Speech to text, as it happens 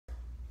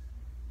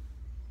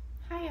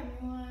Hi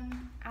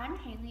everyone, I'm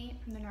Hayley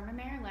from the Mora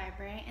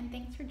Library, and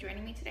thanks for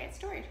joining me today at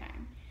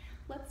Storytime.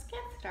 Let's get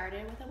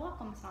started with a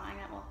welcome song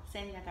that we'll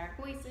sing with our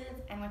voices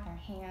and with our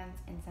hands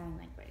in sign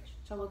language.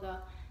 So we'll go,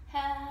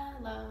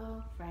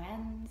 hello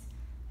friends,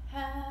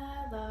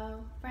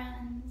 hello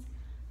friends,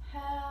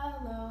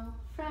 hello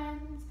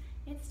friends,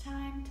 it's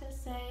time to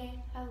say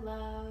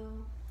hello.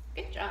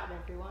 Good job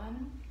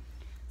everyone.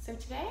 So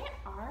today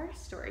our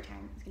story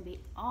time is going to be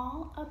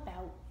all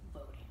about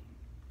voting.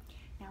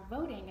 Now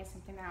voting is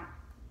something that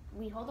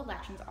we hold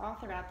elections all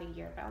throughout the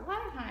year, but a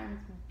lot of times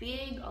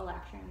big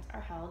elections are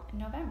held in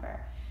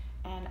November.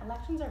 And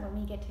elections are when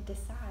we get to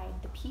decide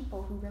the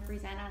people who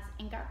represent us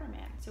in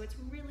government. So it's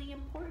really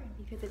important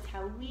because it's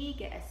how we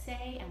get a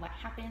say in what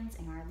happens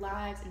in our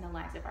lives and the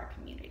lives of our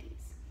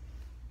communities.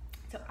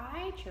 So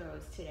I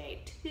chose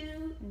today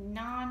 2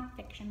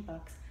 nonfiction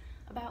books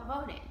about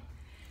voting.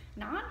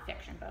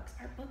 Nonfiction books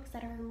are books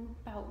that are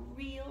about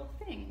real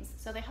things,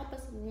 so they help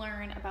us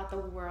learn about the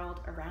world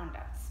around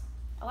us.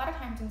 A lot of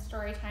times in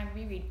story time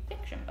we read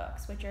fiction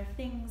books, which are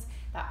things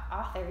that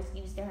authors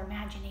use their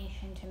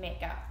imagination to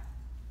make up.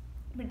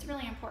 But it's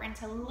really important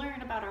to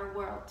learn about our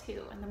world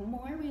too, and the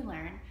more we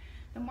learn,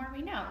 the more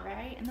we know,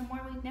 right? And the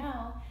more we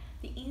know,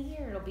 the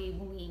easier it'll be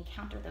when we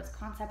encounter those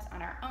concepts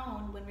on our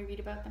own when we read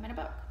about them in a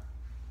book.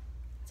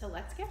 So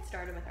let's get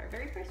started with our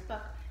very first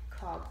book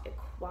called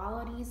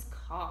Equality's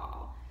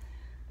Call,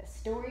 a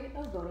story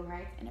of voting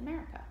rights in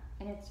America.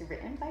 And it's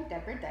written by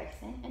Deborah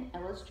Diesen and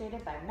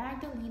illustrated by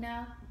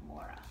Magdalena,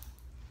 Mora.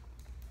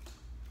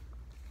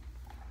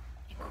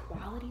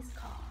 Equality's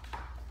Call.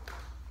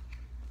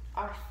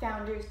 Our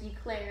founders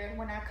declared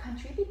when our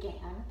country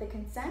began, the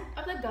consent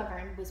of the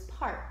governed was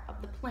part of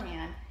the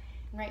plan.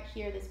 And right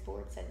here, this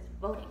board says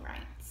voting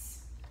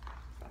rights.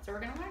 That's what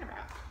we're going to learn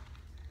about.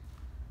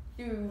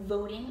 Through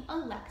voting,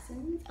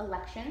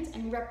 elections,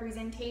 and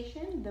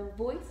representation, the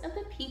voice of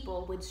the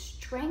people would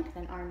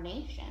strengthen our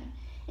nation.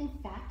 In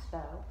fact,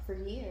 though, for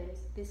years,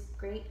 this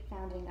great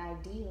founding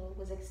ideal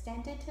was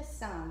extended to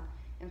some,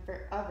 and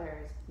for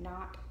others,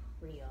 not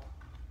real.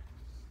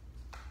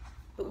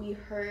 But we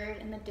heard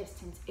in the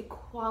distance,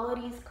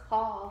 equality's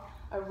call.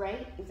 A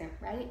right isn't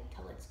right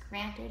till it's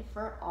granted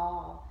for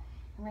all,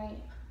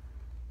 right?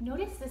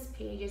 Notice this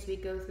page as we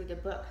go through the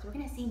book, because we're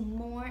going to see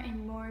more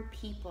and more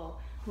people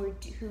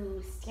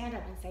who stand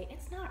up and say,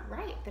 it's not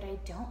right that I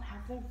don't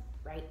have the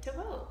right to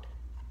vote.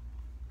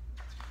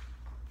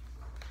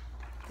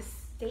 The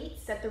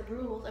state set the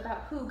rules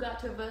about who got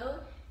to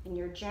vote, and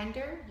your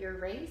gender, your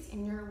race,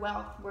 and your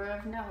wealth were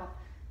of no.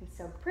 And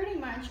so pretty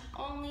much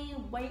only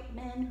white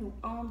men who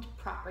owned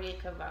property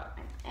could vote,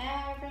 and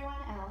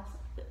everyone else,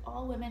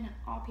 all women,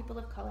 all people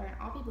of color, and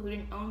all people who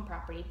didn't own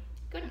property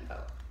couldn't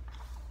vote.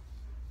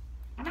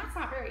 And that's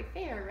not very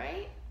fair,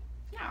 right?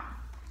 No.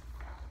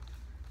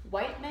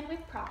 White men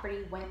with property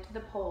went to the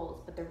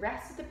polls, but the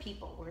rest of the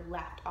people were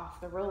left off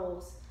the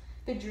rolls.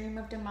 The dream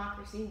of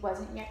democracy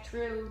wasn't yet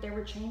true. There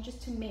were changes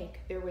to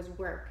make. There was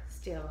work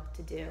still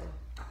to do.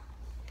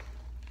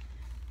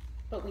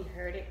 But we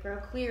heard it grow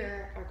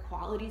clearer.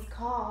 Equality's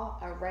call.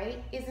 A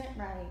right isn't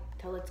right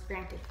till it's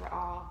granted for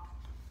all.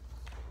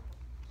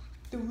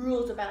 The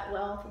rules about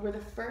wealth were the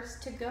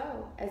first to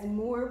go. As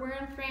more were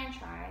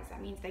enfranchised,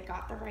 that means they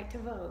got the right to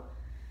vote.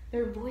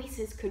 Their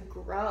voices could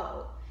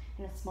grow,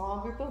 and a small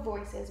group of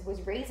voices was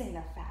raising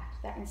the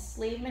fact that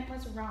enslavement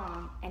was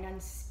wrong, an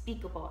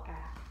unspeakable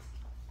act.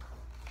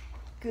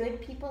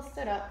 Good people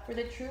stood up for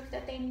the truth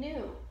that they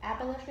knew.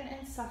 Abolition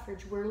and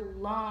suffrage were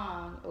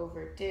long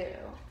overdue.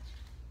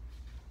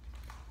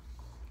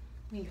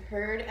 We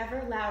heard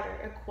ever louder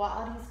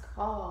equality's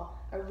call.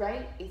 A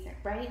right isn't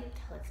right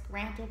till it's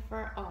granted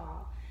for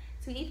all.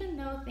 So even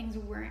though things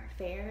weren't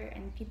fair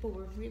and people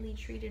were really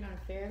treated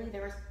unfairly,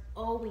 there was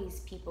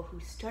always people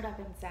who stood up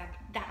and said,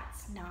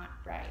 that's not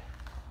right.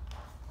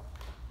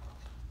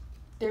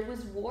 There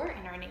was war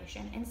in our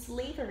nation and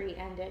slavery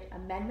ended,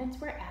 amendments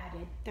were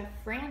added, the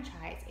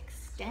franchise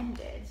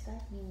extended. So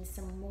that means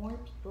some more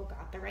people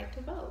got the right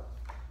to vote.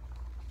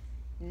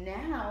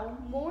 Now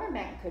more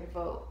men could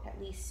vote,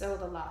 at least so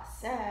the law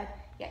said,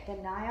 yet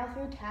denial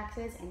through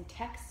taxes and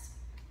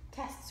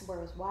tests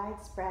were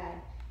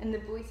widespread, and the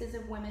voices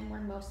of women were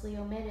mostly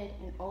omitted,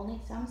 and only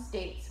some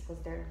states was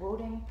their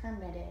voting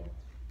permitted.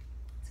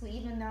 So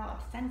even though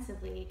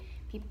ostensibly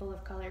people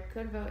of color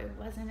could vote, it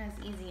wasn't as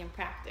easy in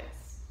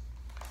practice.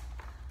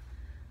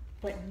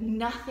 But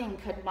nothing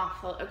could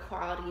muffle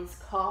equality's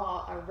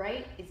call. A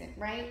right isn't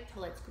right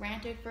till it's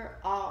granted for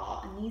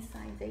all. And these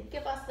signs say,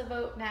 give us the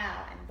vote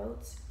now, and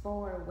votes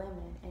for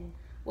women. And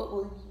what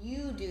will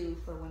you do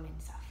for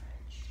women's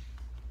suffrage?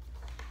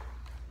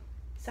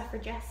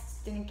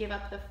 Suffragists didn't give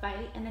up the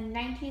fight, and the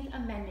 19th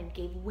Amendment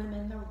gave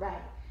women the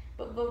right.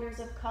 But voters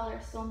of color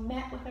still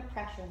met with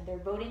oppression. Their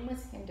voting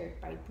was hindered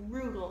by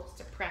brutal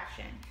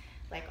suppression,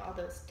 like all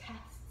those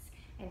tests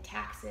and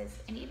taxes,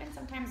 and even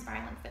sometimes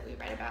violence that we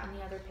read about on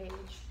the other page.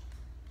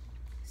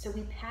 So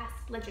we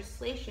passed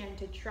legislation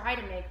to try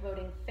to make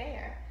voting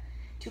fair,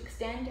 to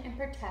extend and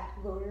protect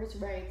voters'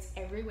 rights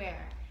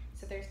everywhere.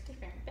 So there's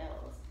different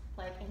bills,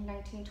 Like in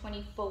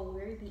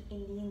 1924, the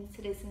Indian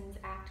Citizens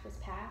Act was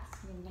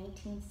passed. And in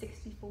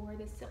 1964,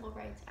 the Civil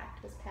Rights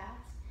Act was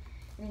passed.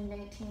 And in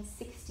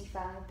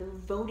 1965, the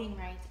Voting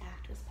Rights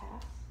Act was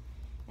passed.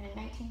 And in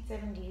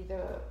 1970,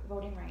 the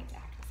Voting Rights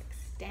Act was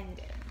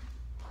extended.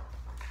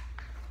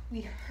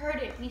 We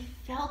heard it, we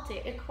felt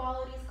it,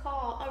 equality's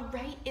call. A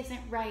right isn't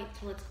right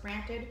till it's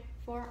granted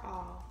for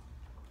all.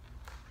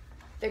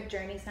 The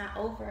journey's not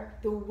over,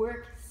 the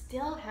work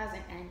still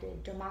hasn't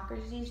ended.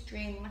 Democracy's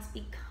dream must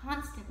be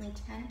constantly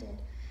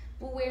tended.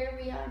 But where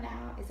we are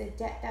now is a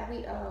debt that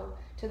we owe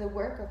to the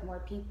work of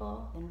more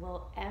people than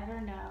we'll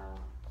ever know.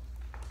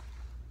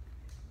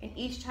 And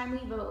each time we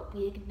vote,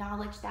 we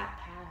acknowledge that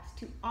past,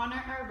 to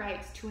honor our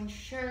rights, to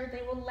ensure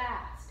they will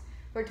last.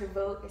 For to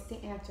vote is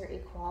to answer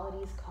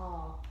equality's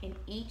call. And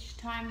each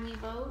time we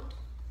vote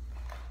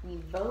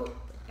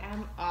with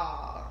them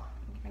all.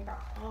 Think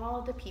about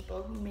all the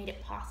people who made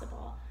it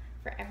possible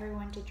for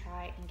everyone to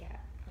try and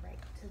get a right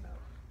to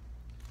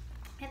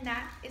vote. And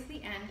that is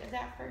the end of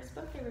that first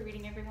book they were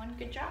reading, everyone.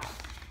 Good job.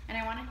 And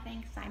I want to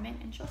thank Simon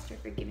and Schuster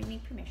for giving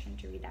me permission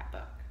to read that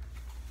book.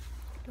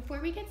 Before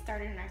we get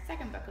started in our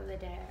second book of the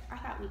day, I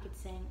thought we could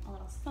sing a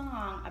little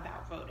song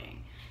about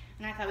voting.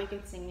 And I thought we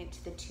could sing it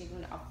to the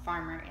tune of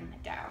Farmer in the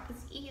Dow.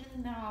 Because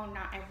even though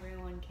not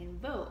everyone can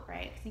vote,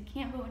 right? Because you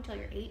can't vote until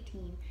you're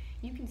 18,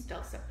 you can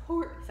still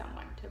support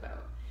someone to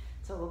vote.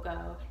 So we'll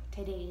go,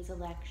 today's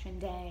election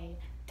day,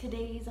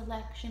 today's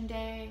election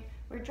day.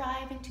 We're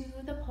driving to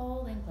the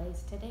polling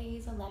place,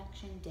 today's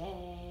election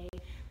day.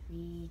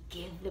 We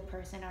give the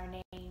person our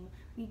name,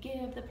 we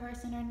give the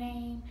person our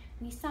name.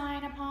 We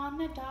sign upon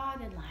the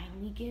dotted line,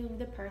 we give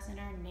the person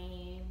our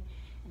name.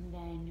 And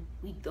then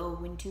we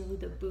go into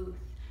the booth.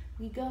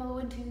 We go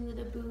into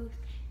the booth.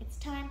 It's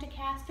time to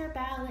cast our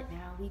ballot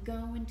now. We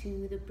go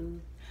into the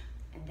booth.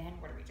 And then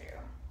what do?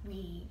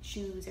 We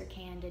choose our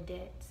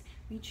candidates.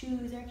 We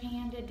choose our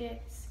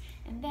candidates.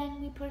 And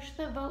then we push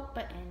the vote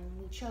button.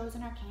 We've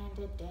chosen our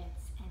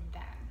candidates. And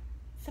then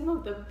some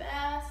of the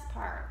best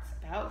parts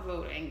about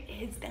voting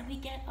is that we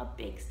get a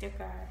big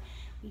sticker.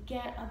 We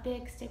get a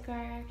big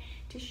sticker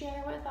to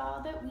share with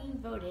all that we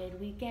voted.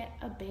 We get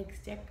a big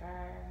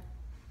sticker.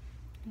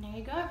 And there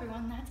you go,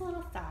 everyone. That's a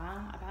little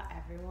song about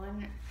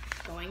everyone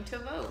going to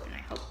vote. And I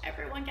hope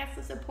everyone gets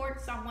to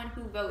support someone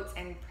who votes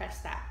and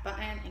press that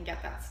button and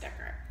get that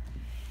sticker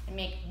and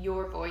make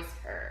your voice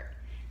heard.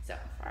 So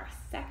for our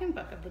second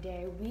book of the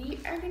day, we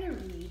are going to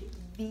read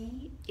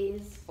V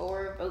is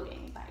for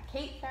Voting by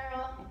Kate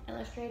Farrell and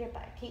illustrated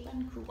by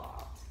Caitlin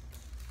Kuhwald.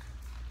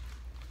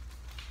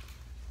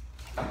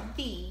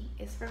 V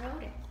is for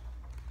voting.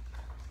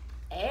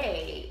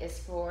 A is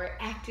for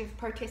active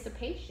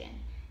participation.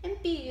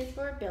 And B is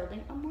for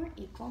building a more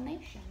equal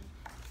nation.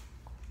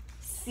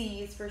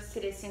 C is for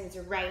citizens'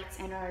 rights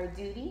and our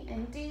duty.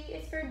 And D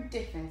is for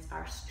difference,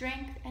 our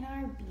strength and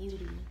our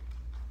beauty.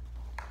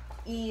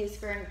 E is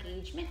for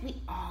engagement, we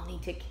all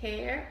need to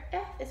care.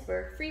 F is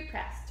for free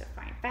press, to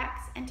find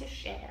facts and to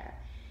share.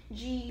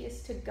 G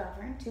is to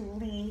govern, to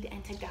lead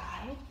and to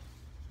guide.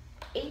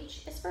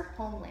 H is for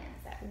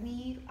homelands that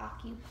we've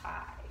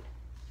occupied.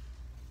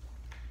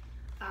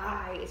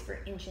 I is for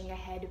inching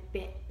ahead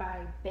bit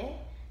by bit.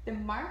 The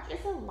march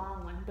is a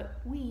long one, but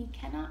we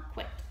cannot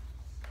quit.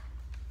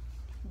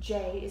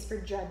 J is for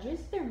judges.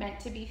 They're meant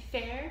to be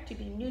fair, to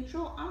be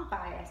neutral,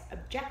 unbiased,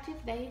 objective,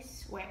 they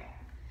swear.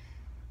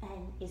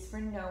 N is for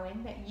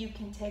knowing that you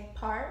can take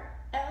part.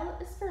 L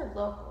is for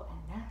local,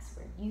 and that's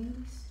where you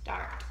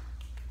start.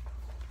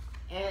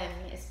 M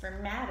is for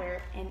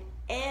matter, and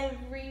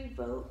every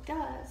vote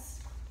does.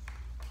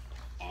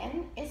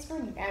 N is for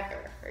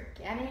never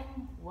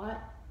forgetting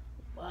what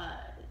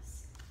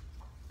was.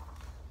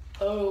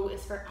 O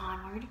is for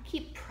onward,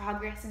 keep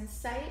progress in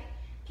sight.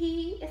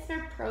 P is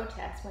for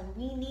protest when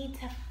we need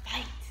to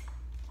fight.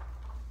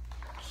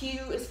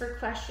 Q is for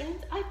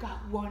questions, I've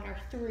got one or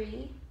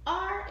three.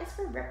 R is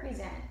for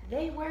represent,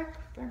 they work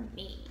for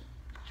me.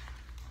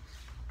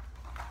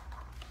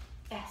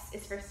 S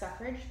is for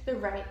suffrage, the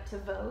right to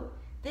vote.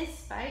 This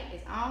fight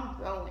is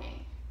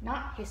ongoing,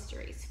 not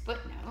history's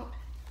footnote.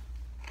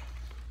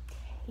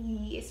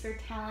 T is for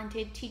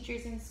talented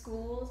teachers in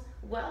schools.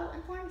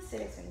 Well-informed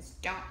citizens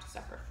don't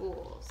suffer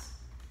fools.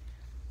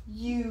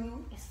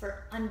 U is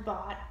for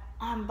unbought,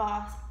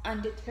 unbossed,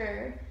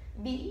 undeterred.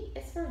 V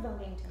is for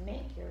voting to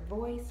make your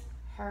voice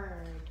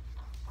heard.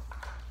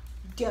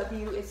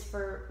 W is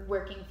for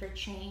working for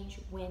change,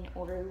 win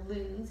or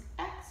lose.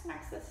 X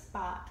marks the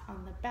spot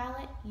on the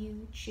ballot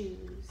you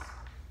choose.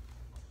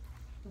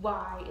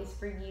 Y is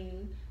for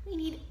you, we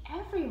need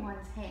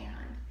everyone's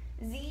hand.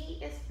 Z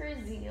is for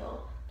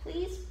zeal,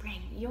 please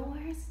bring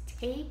yours,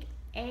 take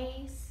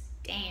a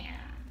stand.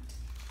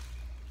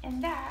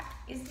 And that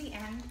is the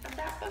end of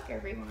that book,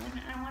 everyone.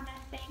 I want to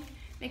thank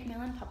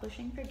Macmillan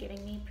Publishing for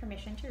giving me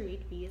permission to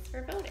read V is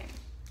for Voting.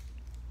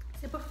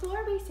 So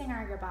before we sing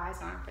our goodbye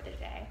song for the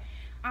day,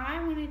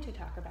 I wanted to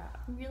talk about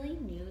a really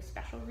new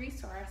special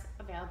resource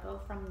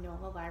available from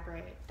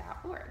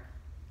NOLALibrary.org.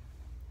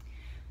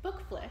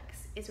 Bookflix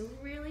is a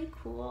really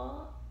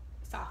cool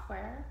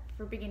software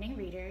for beginning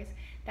readers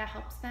that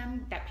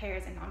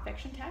pairs a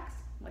nonfiction text,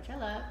 which I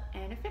love,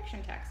 and a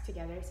fiction text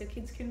together so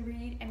kids can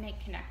read and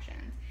make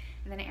connections,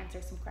 and then it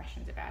answers some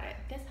questions about it.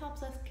 This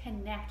helps us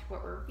connect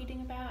what we're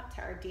reading about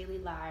to our daily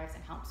lives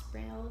and helps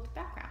build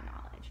background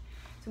knowledge.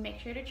 So make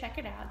sure to check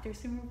it out. There's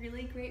some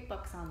really great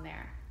books on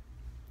there.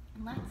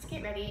 Let's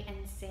get ready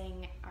and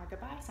sing our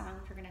goodbye song,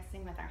 which we're going to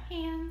sing with our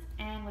hands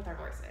and with our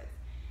voices.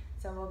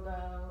 So we'll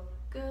go,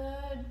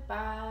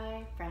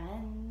 goodbye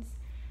friends,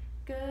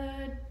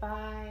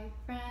 goodbye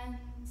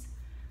friends,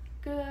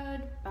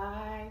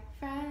 goodbye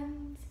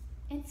friends.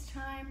 It's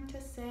time to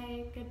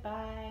say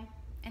goodbye.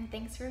 And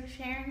thanks for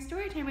sharing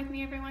story time with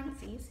me, everyone.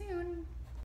 See you soon.